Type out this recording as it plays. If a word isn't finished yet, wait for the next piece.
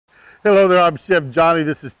Hello there, I'm Chef Johnny.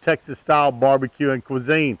 This is Texas Style Barbecue and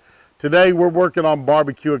Cuisine. Today we're working on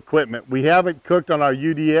barbecue equipment. We haven't cooked on our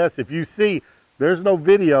UDS. If you see, there's no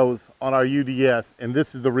videos on our UDS, and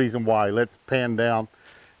this is the reason why. Let's pan down.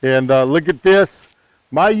 And look at this.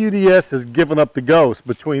 My UDS has given up the ghost.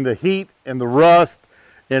 Between the heat and the rust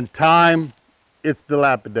and time, it's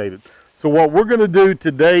dilapidated. So what we're gonna do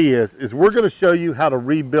today is we're gonna show you how to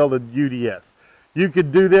rebuild a UDS. You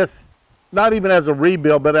could do this not even as a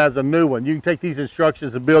rebuild, but as a new one. You can take these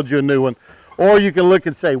instructions and build you a new one. Or you can look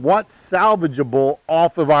and say, what's salvageable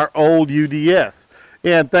off of our old UDS?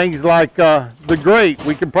 And things like the grate,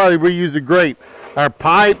 we can probably reuse the grate. Our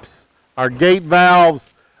pipes, our gate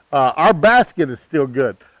valves, our basket is still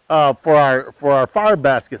good for our fire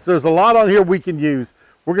basket. So there's a lot on here we can use.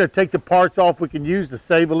 We're gonna take the parts off we can use to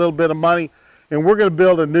save a little bit of money. And we're gonna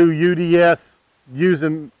build a new UDS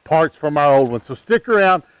using parts from our old one. So stick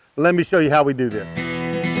around. Let me show you how we do this.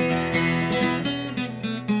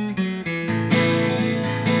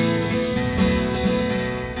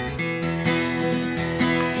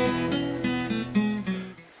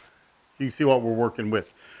 You can see what we're working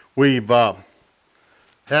with. We've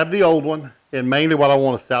have the old one, and mainly what I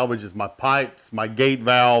want to salvage is my pipes, my gate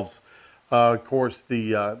valves, of course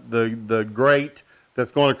the grate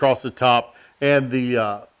that's going across the top, and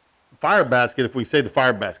the fire basket, if we say the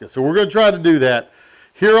fire basket. So we're going to try to do that.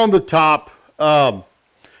 Here on the top, I'm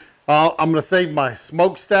going to save my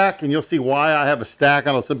smokestack, and you'll see why I have a stack.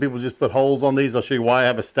 I know some people just put holes on these. I'll show you why I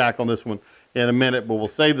have a stack on this one in a minute, but we'll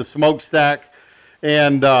save the smokestack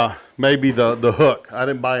and maybe the hook. I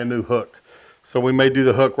didn't buy a new hook, so we may do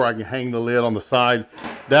the hook where I can hang the lid on the side.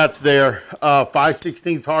 That's there.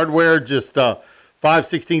 5/16 hardware, just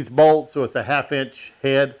 5/16 bolts, so it's a 1/2 inch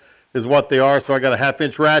head is what they are. So I got a 1/2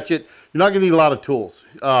 inch ratchet. You're not going to need a lot of tools.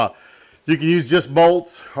 You can use just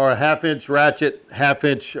bolts or a 1/2 inch ratchet, 1/2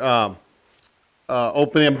 inch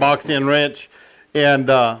open end box end wrench, and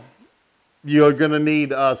you're going to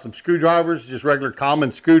need some screwdrivers, just regular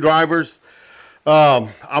common screwdrivers.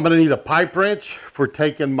 I'm going to need a pipe wrench for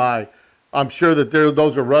taking my, I'm sure that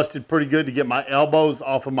those are rusted pretty good to get my elbows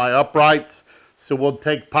off of my uprights. So we'll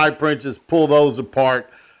take pipe wrenches, pull those apart,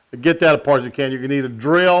 get that apart as you can. You're going to need a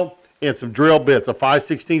drill and some drill bits, a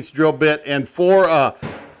 5/16 drill bit, and for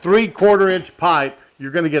 3/4 inch pipe, you're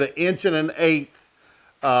going to get 1 1/8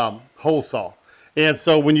 hole saw. And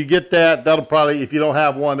so when you get that, that'll probably, if you don't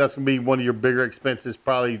have one, that's going to be one of your bigger expenses,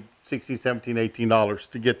 probably $16, $17, $18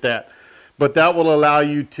 to get that. But that will allow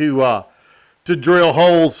you to drill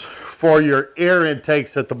holes for your air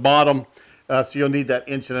intakes at the bottom. So you'll need that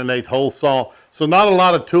 1 1/8 hole saw. So not a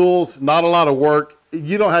lot of tools, not a lot of work.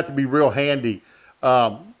 You don't have to be real handy.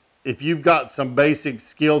 If you've got some basic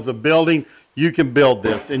skills of building, you can build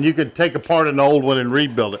this, and you can take apart an old one and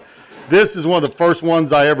rebuild it. This is one of the first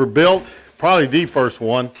ones I ever built, probably the first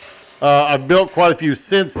one. I've built quite a few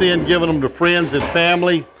since then, given them to friends and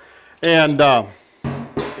family, and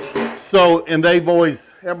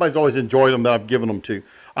everybody's always enjoyed them that I've given them to.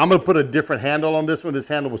 I'm going to put a different handle on this one. This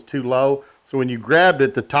handle was too low, so when you grabbed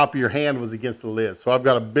it, the top of your hand was against the lid. So I've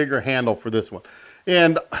got a bigger handle for this one.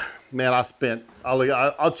 And man, I spent,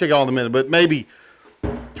 I'll check it out in a minute, but maybe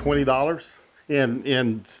 $20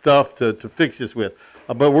 in stuff to fix this with.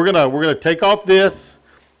 But we're gonna take off this,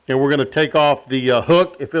 and we're gonna take off the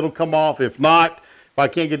hook if it'll come off. If not, if I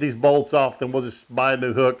can't get these bolts off, then we'll just buy a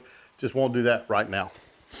new hook. Just won't do that right now.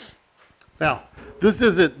 Now, this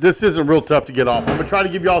isn't real tough to get off. I'm gonna try to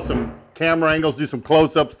give you all some camera angles, do some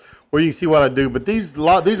close-ups where you can see what I do. But these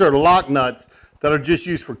are lock nuts that are just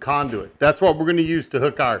used for conduit. That's what we're gonna use to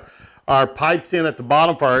hook our pipes in at the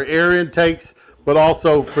bottom for our air intakes, but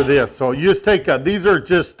also for this. So you just take, these are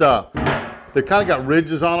just, they kind of got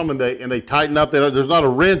ridges on them, and they tighten up. There's not a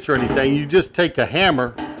wrench or anything. You just take a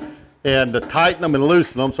hammer and tighten them and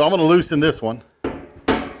loosen them. So I'm gonna loosen this one.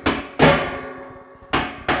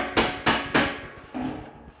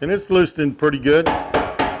 And it's loosening pretty good.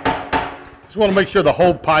 Just want to make sure the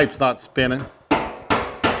whole pipe's not spinning.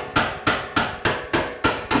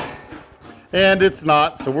 And it's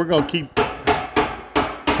not, so we're going to keep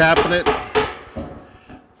tapping it.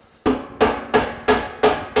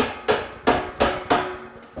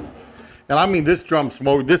 And I mean, this drum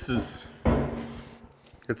smoke, it's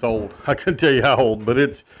old. I couldn't tell you how old, but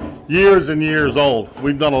it's years and years old.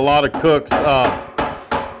 We've done a lot of cooks.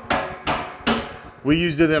 We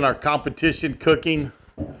used it in our competition cooking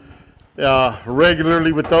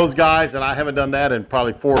regularly with those guys, and I haven't done that in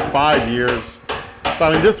probably 4 or 5 years. So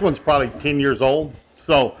I mean, this one's probably 10 years old.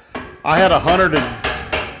 So I had a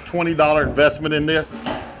 $120 investment in this.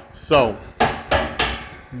 So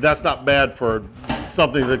that's not bad for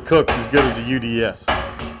something that cooks as good as a UDS.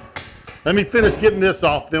 Let me finish getting this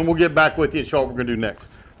off, then we'll get back with you and show what we're gonna do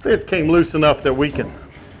next. This came loose enough that we can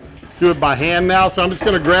do it by hand now, so I'm just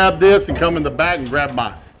gonna grab this and come in the back and grab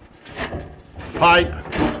my pipe,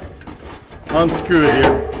 unscrew it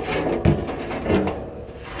here.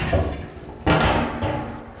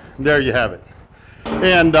 And there you have it.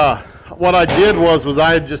 And what I did was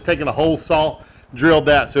I had just taken a hole saw, drilled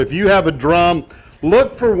that. So if you have a drum,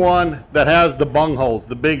 look for one that has the bung holes,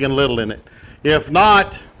 the big and little in it. If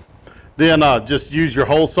not, then just use your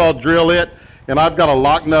hole saw, drill it. And I've got a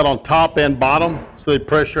lock nut on top and bottom, so they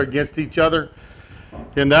pressure against each other.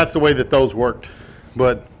 And that's the way that those worked.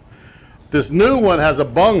 But this new one has a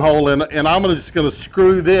bung hole in it, and I'm just gonna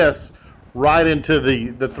screw this right into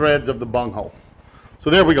the threads of the bung hole.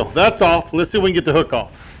 So there we go, that's off. Let's see if we can get the hook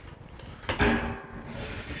off.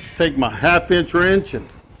 Take my 1/2 inch wrench and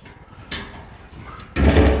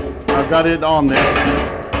I've got it on there.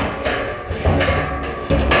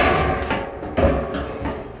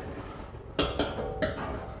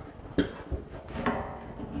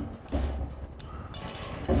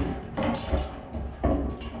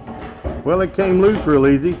 Well, it came loose real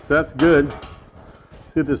easy, so that's good.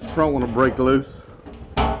 See if this front one will break loose.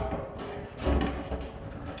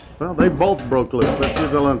 Well, they both broke loose. Let's see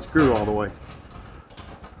if they'll unscrew all the way.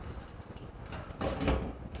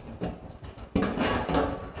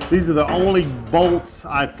 These are the only bolts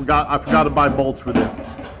I forgot to buy bolts for this.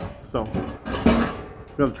 So I'm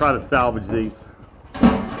gonna try to salvage these.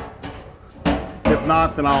 If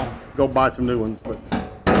not, then I'll go buy some new ones, but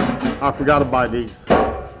I forgot to buy these.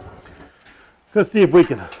 Let's see if we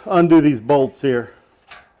can undo these bolts here.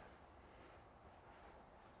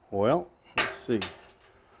 Well, let's see.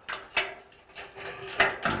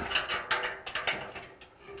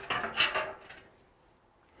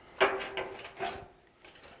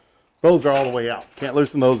 Those are all the way out. Can't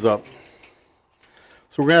loosen those up.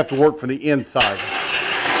 So we're gonna have to work from the inside.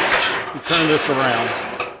 Turn this around.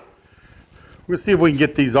 We're gonna see if we can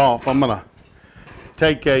get these off. I'm gonna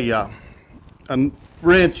take a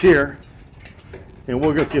wrench here, and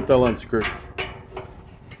we're gonna see if they'll unscrew.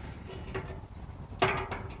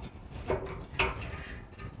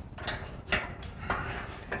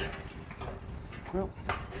 Well,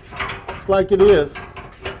 looks like it is.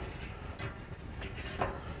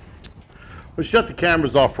 We'll shut the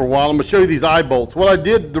cameras off for a while. I'm going to show you these eye bolts. What I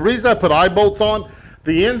did, the reason I put eye bolts on,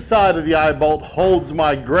 the inside of the eye bolt holds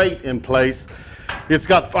my grate in place.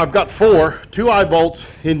 I've got two eye bolts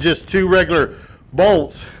and just 2 regular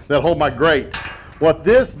bolts that hold my grate. What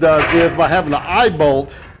this does is, by having the eye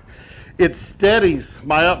bolt, it steadies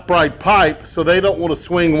my upright pipe so they don't want to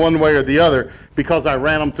swing one way or the other because I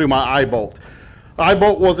ran them through my eye bolt. Eye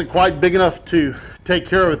bolt wasn't quite big enough to take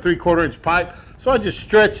care of a 3/4 inch pipe, so I just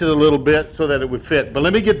stretched it a little bit so that it would fit. But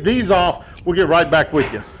let me get these off. We'll get right back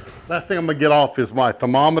with you. Last thing I'm gonna get off is my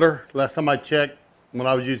thermometer. Last time I checked, when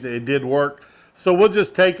I was using it, it did work. So we'll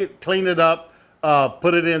just take it, clean it up,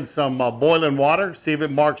 put it in some boiling water, see if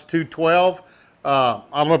it marks 212. I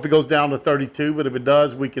don't know if it goes down to 32, but if it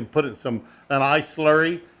does, we can put it in an ice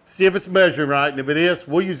slurry, see if it's measuring right, and if it is,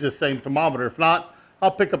 we'll use this same thermometer. If not, I'll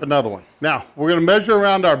pick up another one. Now, we're gonna measure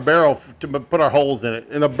around our barrel to put our holes in it.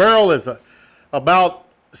 And a barrel is about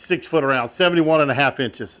 6 foot around, 71.5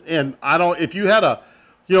 inches. And if you had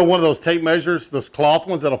one of those tape measures, those cloth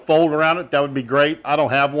ones that'll fold around it, that would be great. I don't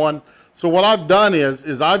have one. So what I've done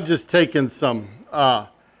is I've just taken some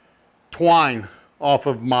twine off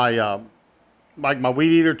of my, like my weed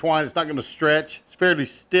eater twine. It's not gonna stretch, it's fairly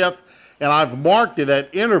stiff. And I've marked it at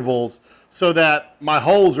intervals so that my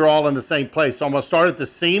holes are all in the same place. So I'm gonna start at the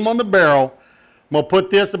seam on the barrel. I'm gonna put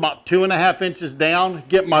this about 2.5 inches down,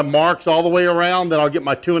 get my marks all the way around, then I'll get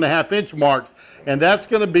my 2.5 inch marks, and that's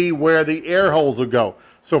gonna be where the air holes will go.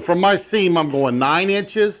 So from my seam, I'm going 9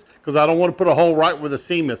 inches, because I don't want to put a hole right where the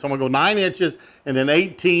seam is. So I'm gonna go 9 inches, and then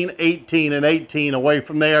 18, 18, and 18 away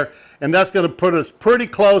from there, and that's gonna put us pretty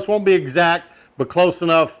close, won't be exact, but close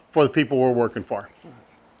enough for the people we're working for.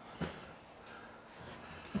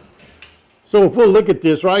 So if we'll look at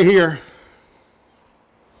this right here,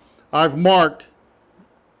 I've marked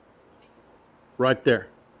right there.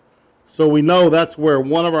 So we know that's where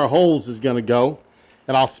one of our holes is going to go.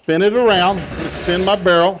 And I'll spin it around, just spin my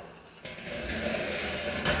barrel.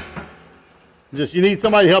 You need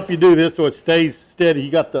somebody to help you do this so it stays steady.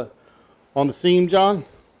 You got on the seam, John?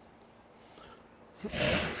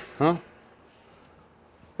 Huh?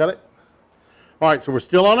 Got it? All right, so we're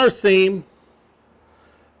still on our seam.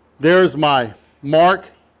 There's my mark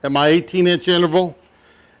at my 18-inch interval.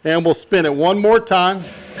 And we'll spin it one more time.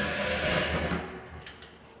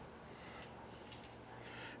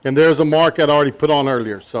 And there's a mark I'd already put on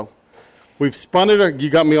earlier. So we've spun it. You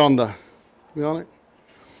got me on the You on it?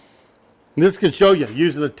 And this can show you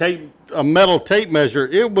using a metal tape measure.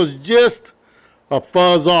 It was just a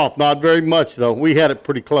fuzz off, not very much though. We had it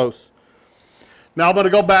pretty close. Now I'm going to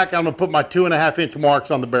go back. I'm going to put my 2.5 inch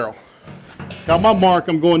marks on the barrel. Got my mark.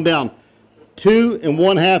 I'm going down 2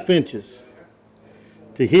 1/2 inches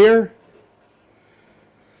to here.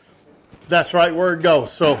 That's right where it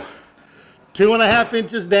goes. So 2 1/2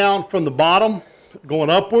 inches down from the bottom, going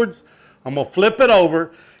upwards. I'm going to flip it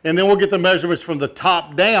over, and then we'll get the measurements from the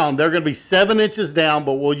top down. They're going to be 7 inches down,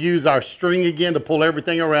 but we'll use our string again to pull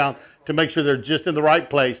everything around to make sure they're just in the right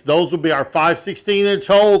place. Those will be our 5/16 inch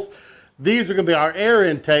holes. These are going to be our air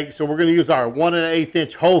intake, so we're going to use our 1 1/8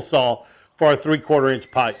 inch hole saw for our 3/4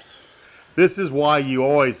 inch pipes. This is why you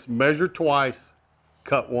always measure twice,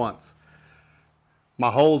 cut once.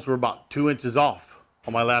 My holes were about 2 inches off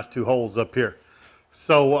on my last 2 holes up here.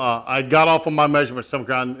 So I got off on my measurement some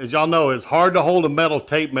kind. As y'all know, it's hard to hold a metal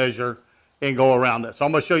tape measure and go around it. So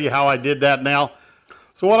I'm going to show you how I did that now.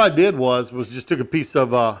 So what I did was just took a piece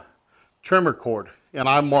of trimmer cord, and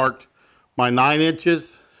I marked my 9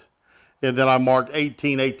 inches, and then I marked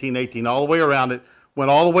 18, 18, 18 all the way around it. Went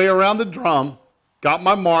all the way around the drum, got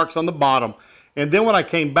my marks on the bottom, and then when I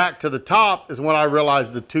came back to the top is when I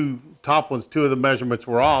realized the 2 top ones, 2 of the measurements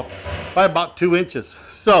were off by about 2 inches.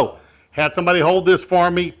 So had somebody hold this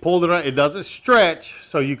for me, pulled it around. It doesn't stretch,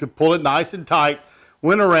 so you can pull it nice and tight.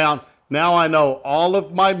 Went around. Now I know all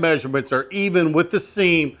of my measurements are even with the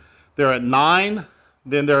seam. They're at 9,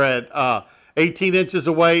 then they're at 18 inches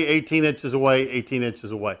away, 18 inches away, 18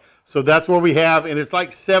 inches away. So that's where we have, and it's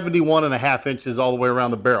like 71 1/2 inches all the way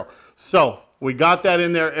around the barrel. So we got that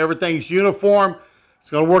in there. Everything's uniform. It's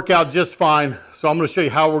going to work out just fine. So I'm going to show you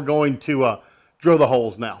how we're going to drill the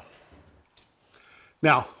holes now.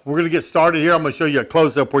 Now, we're going to get started here. I'm going to show you a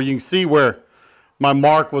close-up where you can see where my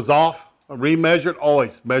mark was off. I remeasured,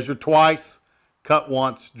 always measure twice, cut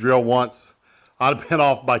once, drill once. I'd have been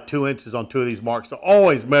off by 2 inches on 2 of these marks, so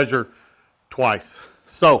always measure twice.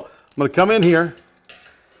 So I'm going to come in here,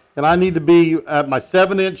 and I need to be at my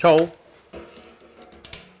 7-inch hole.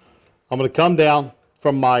 I'm going to come down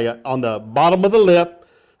from my, on the bottom of the lip,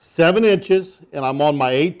 7 inches, and I'm on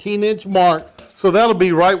my 18-inch mark. So that'll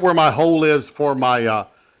be right where my hole is for my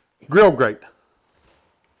grill grate.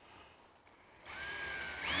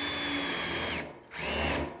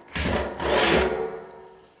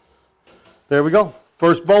 There we go,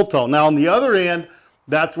 first bolt hole. Now on the other end,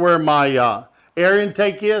 that's where my air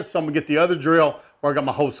intake is. So I'm gonna get the other drill where I got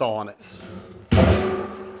my hose saw on it.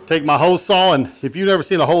 Take my hose saw, and if you've never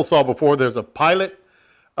seen a hose saw before, there's a pilot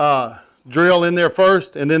drill in there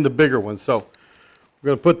first, and then the bigger one. So we're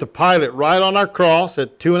going to put the pilot right on our cross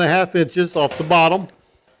at 2 1/2 inches off the bottom.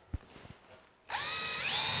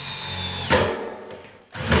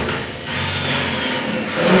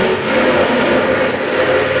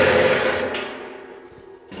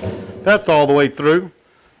 That's all the way through.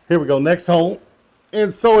 Here we go, next hole.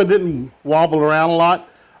 And so it didn't wobble around a lot.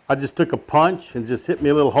 I just took a punch and just hit me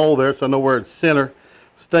a little hole there so I know where it's center.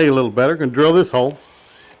 Stay a little better. Gonna drill this hole.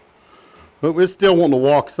 But we're still wanting to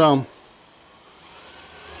walk some.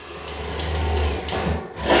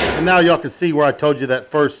 And now y'all can see where I told you that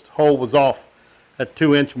first hole was off at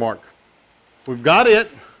 2-inch mark. We've got it.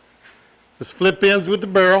 Just flip ends with the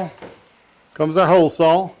barrel. Comes our hole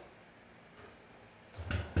saw.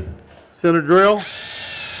 Center drill.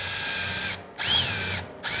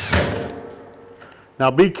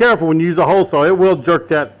 Now be careful when you use a hole saw. It will jerk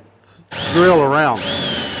that drill around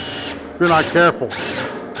if you're not careful.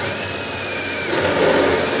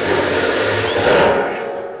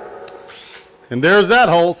 And there's that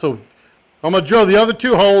hole. So I'm going to drill the other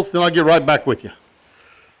 2 holes, then I'll get right back with you.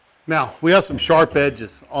 Now, we have some sharp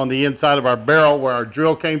edges on the inside of our barrel where our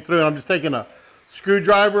drill came through. And I'm just taking a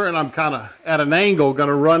screwdriver, and I'm kind of at an angle going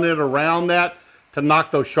to run it around that to knock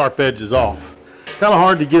those sharp edges off. Kind of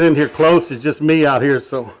hard to get in here close. It's just me out here,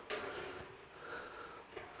 so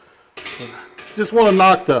just want to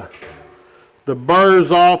knock the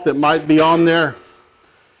burrs off that might be on there.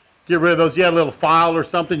 Get rid of those. You had a little file or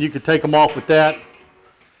something, you could take them off with that.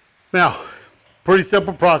 Now, pretty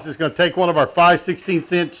simple process. Going to take one of our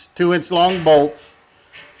 5/16 inch, 2-inch long bolts,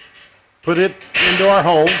 put it into our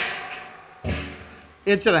hole. 1.5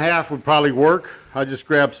 inches would probably work. I just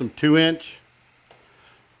grabbed some 2-inch.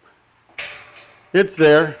 It's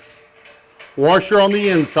there. Washer on the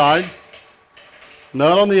inside,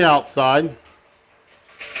 nut on the outside.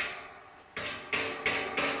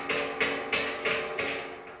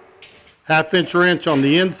 Half-inch wrench on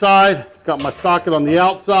the inside. It's got my socket on the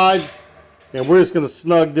outside. And we're just going to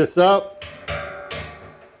snug this up.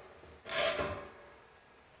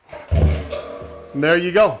 And there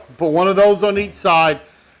you go. Put one of those on each side,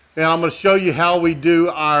 and I'm going to show you how we do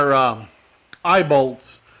our eye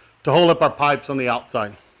bolts to hold up our pipes on the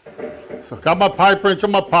outside. So got my pipe wrench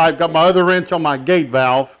on my pipe, got my other wrench on my gate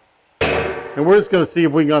valve, and we're just going to see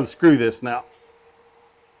if we can unscrew this now.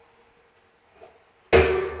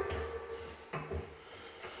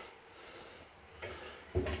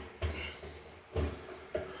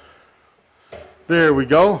 There we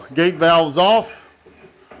go. Gate valve's off.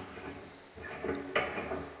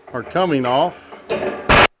 Or coming off.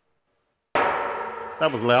 That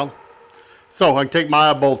was loud. So I can take my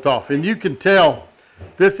eye bolt off. And you can tell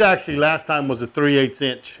this actually last time was a 3/8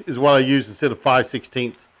 inch is what I used instead of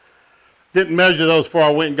 5/16. Didn't measure those before I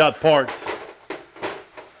went and got parts.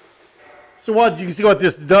 So what you can see what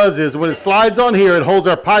this does is when it slides on here, it holds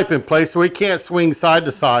our pipe in place so it can't swing side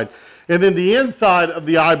to side. And then the inside of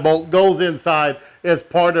the eye bolt goes inside as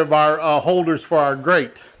part of our holders for our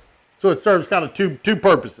grate. So it serves kind of two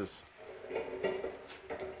purposes.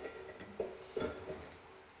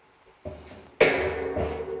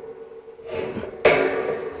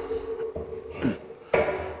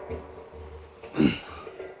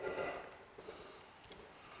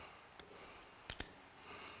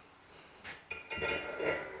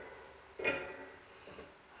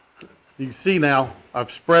 You can see now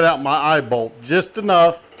I've spread out my eye bolt just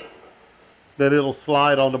enough that it'll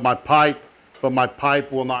slide onto my pipe, but my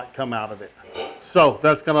pipe will not come out of it. So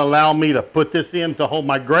that's going to allow me to put this in to hold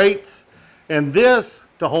my grates, and this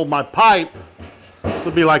to hold my pipe. So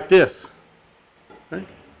it'll be like this. Okay?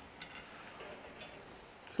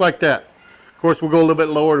 It's like that. Of course, we'll go a little bit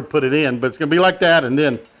lower to put it in, but it's going to be like that, and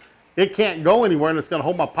then it can't go anywhere, and it's going to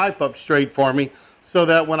hold my pipe up straight for me so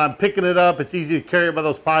that when I'm picking it up, it's easy to carry it by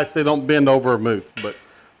those pipes. They don't bend over or move. But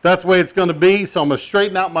that's the way it's going to be. So I'm going to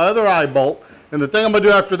straighten out my other eye bolt. And the thing I'm going to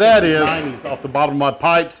do after that is 90s off the bottom of my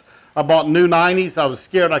pipes. I bought new 90s. I was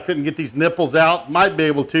scared I couldn't get these nipples out. Might be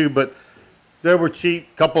able to, but they were cheap,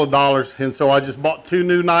 a couple of dollars. And so I just bought 2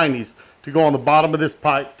 new 90s to go on the bottom of this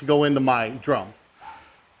pipe to go into my drum.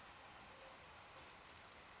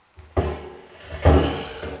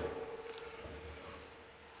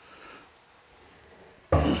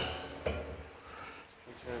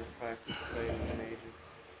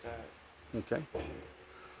 Okay.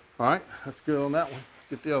 All right, that's good on that one. Let's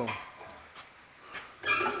get the other one.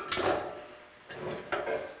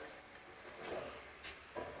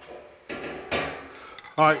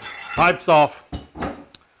 All right, pipe's off.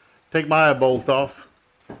 Take my eye bolt off.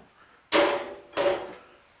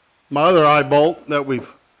 My other eye bolt that we've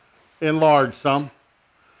enlarged some,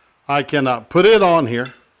 I can put it on here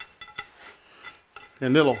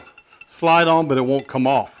and it'll slide on, but it won't come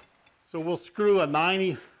off. So we'll screw a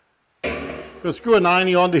 90. We'll screw a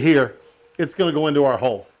 90 onto here. It's going to go into our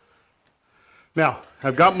hole. Now,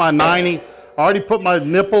 I've got my 90. I already put my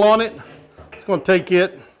nipple on it. Just going to take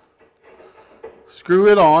it,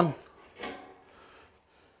 screw it on.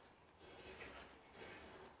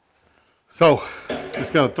 So,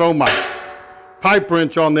 just going to throw my pipe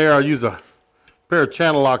wrench on there. I'll use a pair of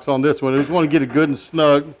channel locks on this one. I just want to get it good and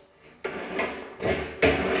snug.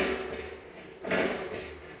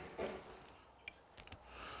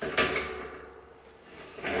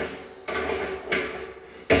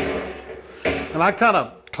 And I kind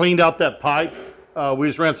of cleaned out that pipe. We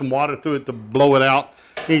just ran some water through it to blow it out.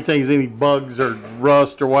 Any bugs or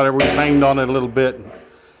rust or whatever, we banged on it a little bit and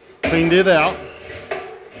cleaned it out.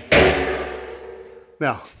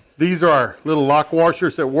 Now, these are our little lock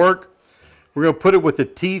washers that work. We're going to put it with the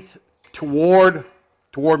teeth toward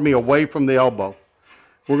me, away from the elbow.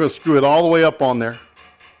 We're going to screw it all the way up on there.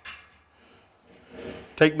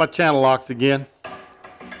 Take my channel locks again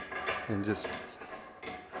and just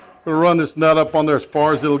I'm going to run this nut up on there as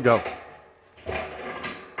far as it'll go.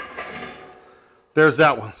 There's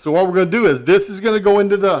that one. So what we're going to do is this is going to go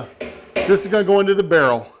into the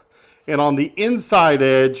barrel, and on the inside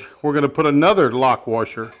edge we're going to put another lock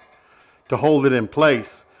washer to hold it in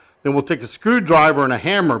place. Then we'll take a screwdriver and a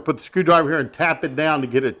hammer, put the screwdriver here and tap it down to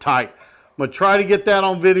get it tight. I'm going to try to get that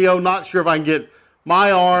on video. Not sure if I can get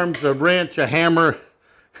my arms, a wrench, a hammer,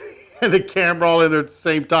 and a camera all in there at the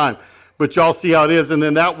same time. But y'all see how it is, and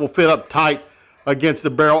then that will fit up tight against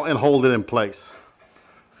the barrel and hold it in place.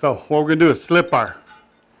 So what we're going to do is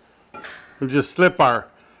just slip our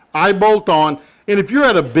eye bolt on. And if you're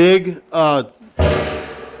at a big, like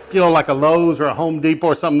a Lowe's or a Home Depot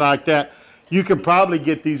or something like that, you can probably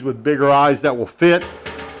get these with bigger eyes that will fit.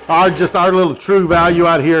 Our little True Value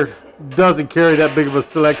out here doesn't carry that big of a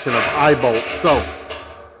selection of eye bolts. So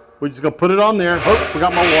we're just going to put it on there. Oh,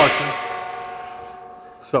 forgot my washer.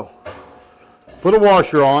 So put a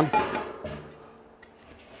washer on.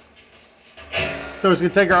 So we're just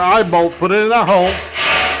gonna take our eye bolt, put it in our hole,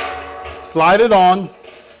 slide it on.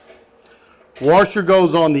 Washer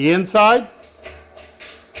goes on the inside.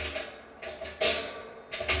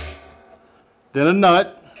 Then a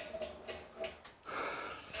nut.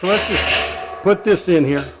 So let's just put this in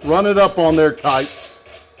here, run it up on there tight.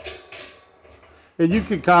 And you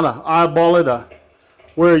can kind of eyeball it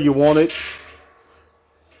where you want it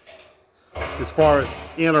as far as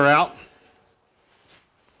in or out.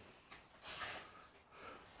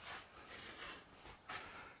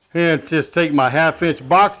 And just take my 1/2-inch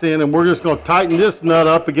box in, and we're just going to tighten this nut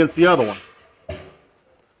up against the other one.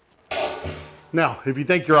 Now, if you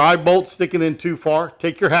think your eye bolt's sticking in too far,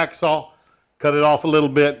 take your hacksaw, cut it off a little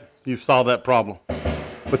bit. You've solved that problem.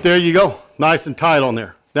 But there you go, nice and tight on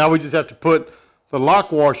there. Now we just have to put the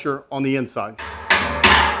lock washer on the inside.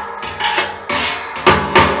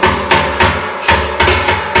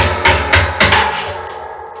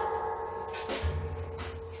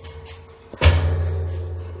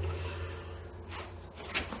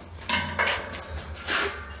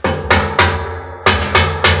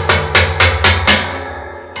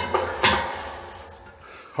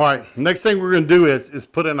 All right, next thing we're going to do is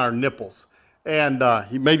put in our nipples. And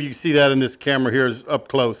maybe you can see that in this camera here is up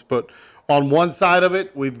close. But on one side of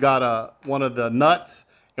it, we've got one of the nuts.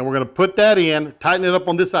 And we're going to put that in, tighten it up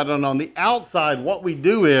on this side. And on the outside, what we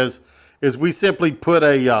do is we simply put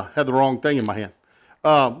had the wrong thing in my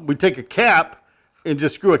hand. We take a cap and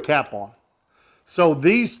just screw a cap on. So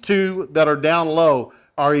these two that are down low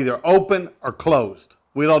are either open or closed.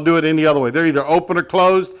 We don't do it any other way. They're either open or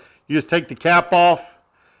closed. You just take the cap off.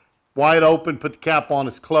 Wide open, put the cap on,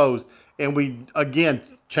 it's closed. And we, again,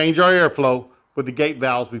 change our airflow with the gate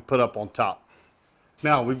valves we put up on top.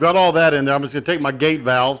 Now, we've got all that in there. I'm just going to take my gate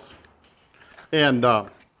valves, and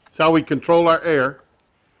that's how we control our air.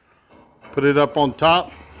 Put it up on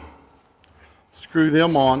top, screw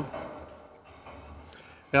them on.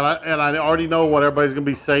 And I already know what everybody's going to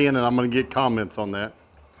be saying, and I'm going to get comments on that,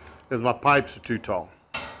 because my pipes are too tall.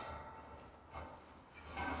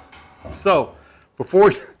 So,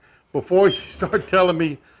 before you start telling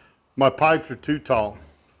me my pipes are too tall,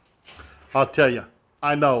 I'll tell you,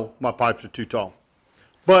 I know my pipes are too tall.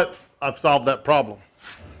 But I've solved that problem.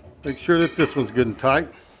 Make sure that this one's good and tight.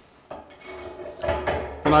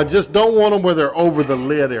 And I just don't want them where they're over the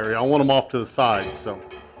lid area. I want them off to the side. So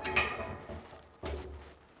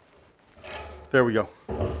there we go.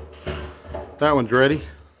 That one's ready.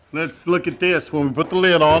 Let's look at this. When we put the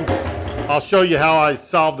lid on, I'll show you how I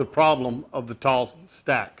solved the problem of the tall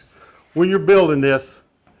stacks. When you're building this,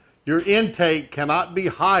 your intake cannot be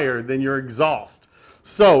higher than your exhaust.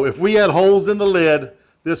 So if we had holes in the lid,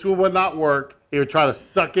 this one would not work. It would try to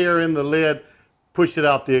suck air in the lid, push it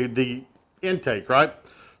out the intake, right?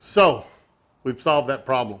 So we've solved that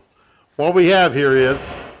problem. What we have here is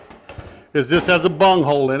this has a bung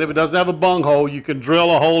hole in it. If it doesn't have a bung hole, you can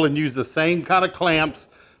drill a hole and use the same kind of clamps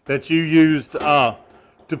that you used to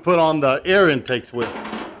put on the air intakes with.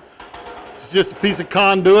 It's just a piece of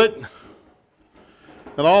conduit.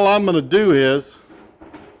 And all I'm going to do is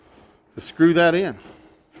screw that in.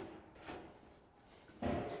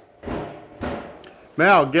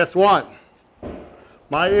 Now, guess what?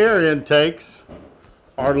 My air intakes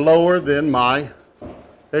are lower than my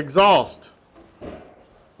exhaust.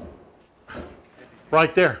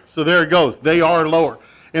 Right there. So there it goes. They are lower.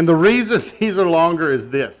 And the reason these are longer is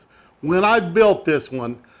this. When I built this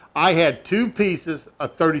one, I had two pieces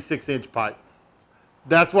of 36-inch pipe.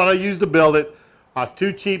 That's what I used to build it. I was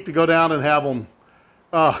too cheap to go down and have them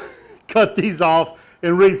cut these off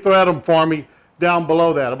and re-thread them for me down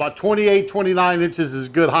below that. About 28, 29 inches is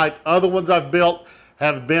good height. Other ones I've built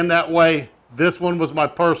have been that way. This one was my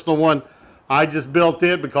personal one. I just built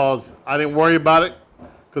it because I didn't worry about it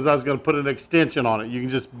because I was going to put an extension on it. You can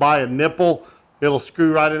just buy a nipple. It'll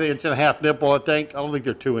screw right in the 1.5-inch nipple, I think. I don't think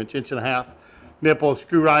they're 2-inch, 1.5-inch nipple.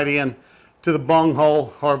 Screw right in to the bung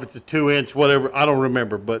hole, or if it's a 2-inch, whatever. I don't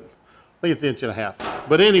remember, but I think it's 1.5-inch.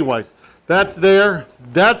 But anyways, that's there.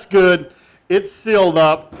 That's good. It's sealed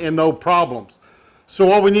up and no problems. So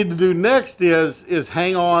what we need to do next is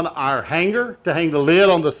hang on our hanger to hang the lid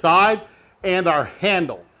on the side and our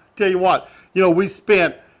handle. Tell you what, we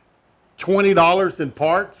spent $20 in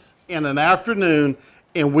parts in an afternoon,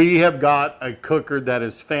 and we have got a cooker that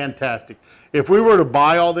is fantastic. If we were to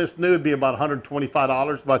buy all this new, it'd be about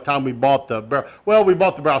 $125 by the time we bought the barrel. Well, we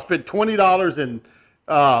bought the barrel. Spent $20 in,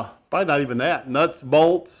 probably not even that, nuts,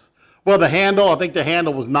 bolts. Well, the handle, I think the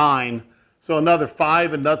handle was $9, so another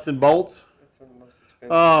 $5 in nuts and bolts. That's one of the most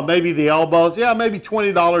expensive. Maybe the elbows. Yeah, maybe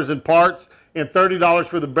 $20 in parts and $30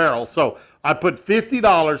 for the barrel. So I put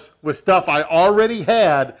 $50 with stuff I already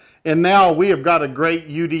had, and now we have got a great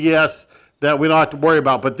UDS that we don't have to worry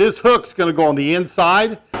about. But this hook's going to go on the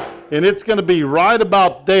inside, and it's going to be right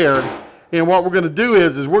about there. And what we're going to do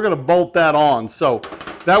is we're going to bolt that on. So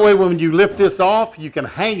that way when you lift this off, you can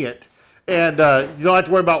hang it, and you don't have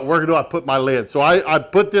to worry about where do I put my lid. So I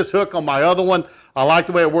put this hook on my other one. I like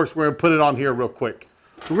the way it works. We're going to put it on here real quick.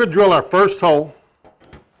 We're going to drill our first hole.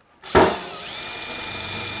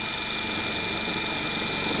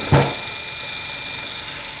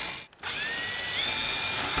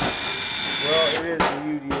 Well, it is the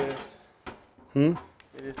UDS.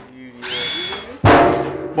 It is the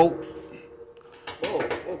UDS. Bolt.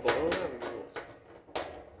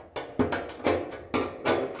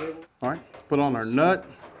 All right, put on our nut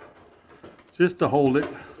just to hold it.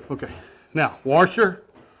 Okay, now washer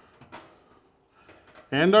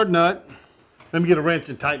and our nut. Let me get a wrench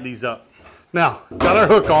and tighten these up. Now, got our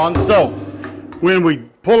hook on, so when we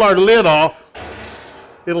pull our lid off,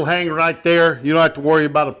 it'll hang right there. You don't have to worry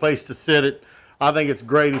about a place to sit it. I think it's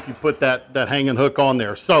great if you put that hanging hook on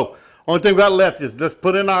there. So, only thing we got left is let's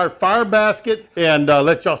put in our fire basket and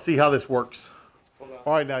let y'all see how this works.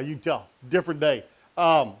 All right, now you tell. Different day.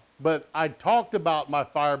 But I talked about my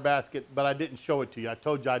fire basket, but I didn't show it to you. I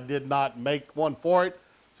told you I did not make one for it.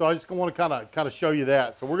 So I just want to kind of show you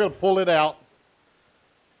that. So we're going to pull it out,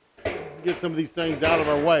 get some of these things out of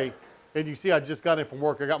our way. And you see I just got in from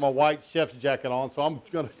work. I got my white chef's jacket on, so I'm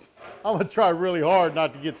gonna try really hard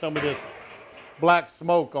not to get some of this black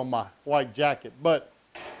smoke on my white jacket. But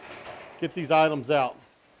get these items out.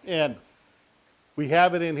 And we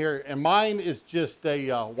have it in here. And mine is just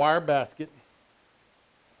a wire basket.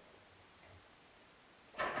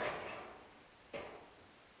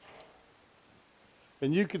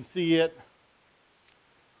 And you can see it.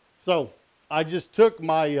 So I just took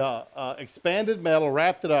my expanded metal,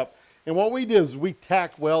 wrapped it up, and what we did is we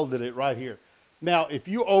tack welded it right here. Now, if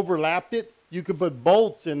you overlapped it, you could put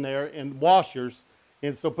bolts in there and washers,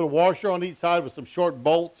 and so put a washer on each side with some short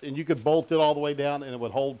bolts, and you could bolt it all the way down, and it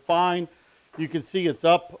would hold fine. You can see it's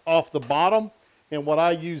up off the bottom, and what I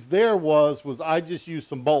used there was I just used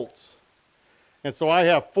some bolts. And so I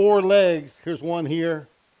have 4 legs. Here's one here,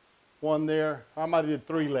 one there. I might have did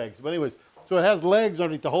 3 legs, but anyways, so it has legs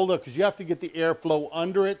underneath to hold up because you have to get the airflow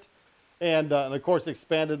under it, and of course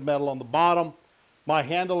expanded metal on the bottom. My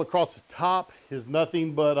handle across the top is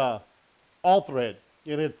nothing but all thread,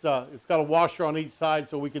 and it's got a washer on each side,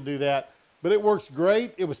 so we can do that. But it works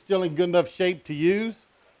great. It was still in good enough shape to use,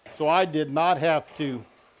 so I did not have to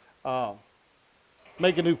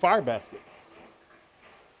make a new fire basket.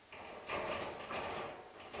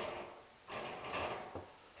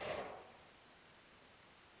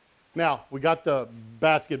 Now, we got the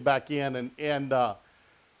basket back in, and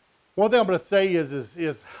one thing I'm going to say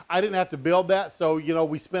is I didn't have to build that, so, you know,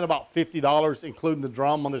 we spent about $50, including the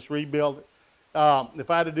drum, on this rebuild. If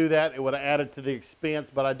I had to do that, it would have added to the expense,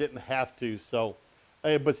 but I didn't have to, so,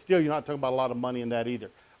 but still, you're not talking about a lot of money in that either.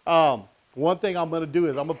 One thing I'm going to do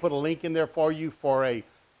is I'm going to put a link in there for you for a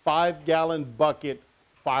 5-gallon bucket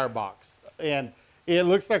firebox, and it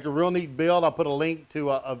looks like a real neat build. I'll put a link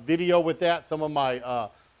to a video with that. Some of my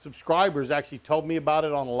subscribers actually told me about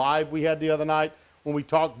it on live we had the other night when we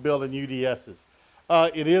talked building UDSs.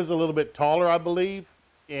 It is a little bit taller, I believe,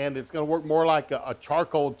 and it's going to work more like a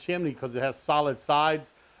charcoal chimney because it has solid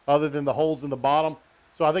sides other than the holes in the bottom.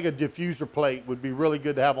 So I think a diffuser plate would be really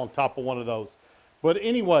good to have on top of one of those. But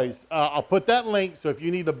anyways, I'll put that link, so if you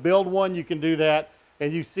need to build one, you can do that.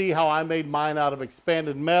 And you see how I made mine out of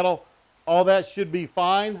expanded metal. All that should be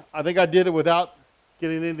fine. I think I did it without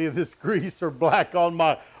getting any of this grease or black on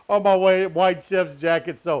my white chef's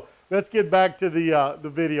jacket. So let's get back to the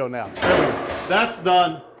video now. There we go. That's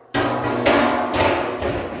done.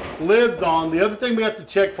 Lid's on. The other thing we have to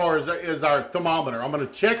check for is our thermometer. I'm going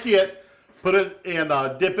to check it, put it and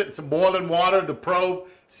dip it in some boiling water to probe,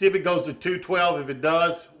 see if it goes to 212. If it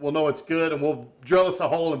does, we'll know it's good, and we'll drill us a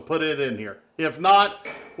hole and put it in here. If not,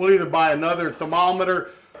 we'll either buy another thermometer,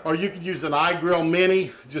 or you could use an iGrill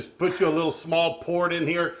Mini. Just put you a little small port in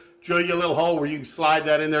here, drill you a little hole where you can slide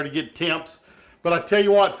that in there to get temps. But I tell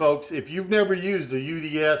you what, folks, if you've never used a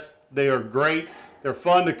UDS, they are great. They're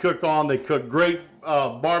fun to cook on. They cook great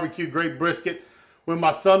barbecue, great brisket. When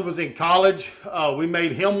my son was in college, we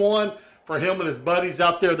made him one for him and his buddies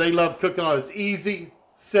out there. They love cooking on it. It's easy,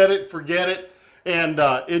 set it, forget it, and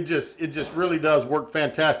it just really does work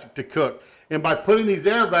fantastic to cook. And by putting these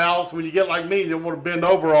air valves, when you get like me, you don't want to bend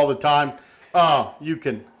over all the time, you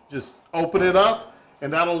can just open it up,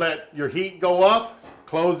 and that'll let your heat go up,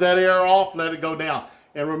 close that air off, let it go down.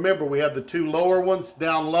 And remember, we have the 2 lower ones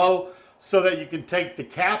down low, so that you can take the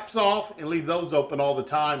caps off and leave those open all the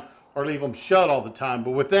time, or leave them shut all the time.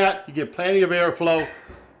 But with that, you get plenty of airflow.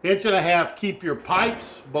 1.5 inches, keep your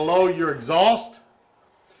pipes below your exhaust.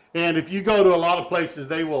 And if you go to a lot of places,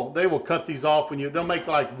 they will cut these off when they'll make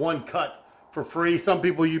like one cut for free. Some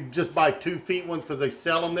people, you just buy 2 feet ones because they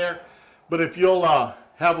sell them there. But if you'll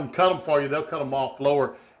have them cut them for you, they'll cut them off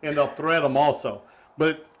lower, and they'll thread them also.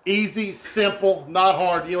 But easy, simple, not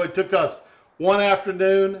hard. You know, it took us one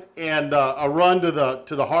afternoon and a run to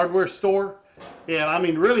the hardware store. And I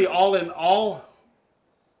mean, really all in all,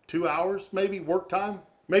 2 hours maybe work time,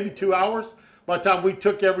 maybe 2 hours. By the time we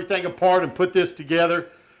took everything apart and put this together,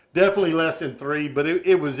 definitely less than 3, but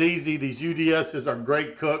it was easy. These UDSs are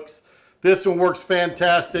great cooks. This one works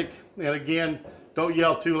fantastic. And again, don't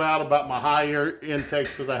yell too loud about my high air intakes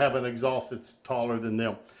because I have an exhaust that's taller than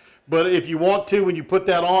them. But if you want to, when you put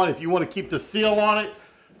that on, if you want to keep the seal on it,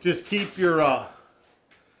 just keep your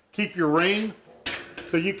ring.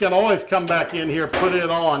 So you can always come back in here, put it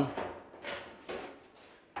on,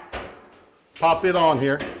 pop it on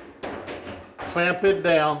here, clamp it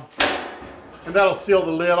down, and that'll seal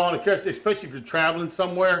the lid on, especially if you're traveling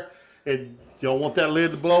somewhere and you don't want that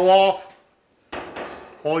lid to blow off.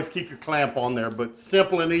 Always keep your clamp on there, but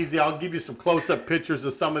simple and easy. I'll give you some close-up pictures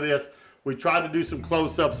of some of this. We tried to do some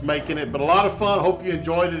close-ups making it, but a lot of fun. Hope you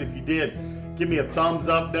enjoyed it. If you did, give me a thumbs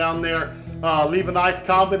up down there. Leave a nice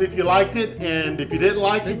comment if you liked it, and if you didn't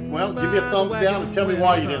like it, well, give me a thumbs down and tell me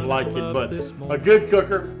why you didn't like it. But a good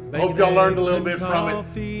cooker. Hope y'all learned a little bit from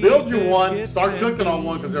it. Build your one. Start cooking on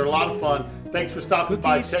one because they're a lot of fun. Thanks for stopping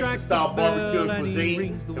by Texas Style Barbecue and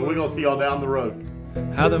Cuisine, and we're going to see y'all down the road.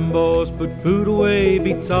 How them boys put food away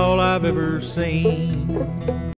beats all I've ever seen.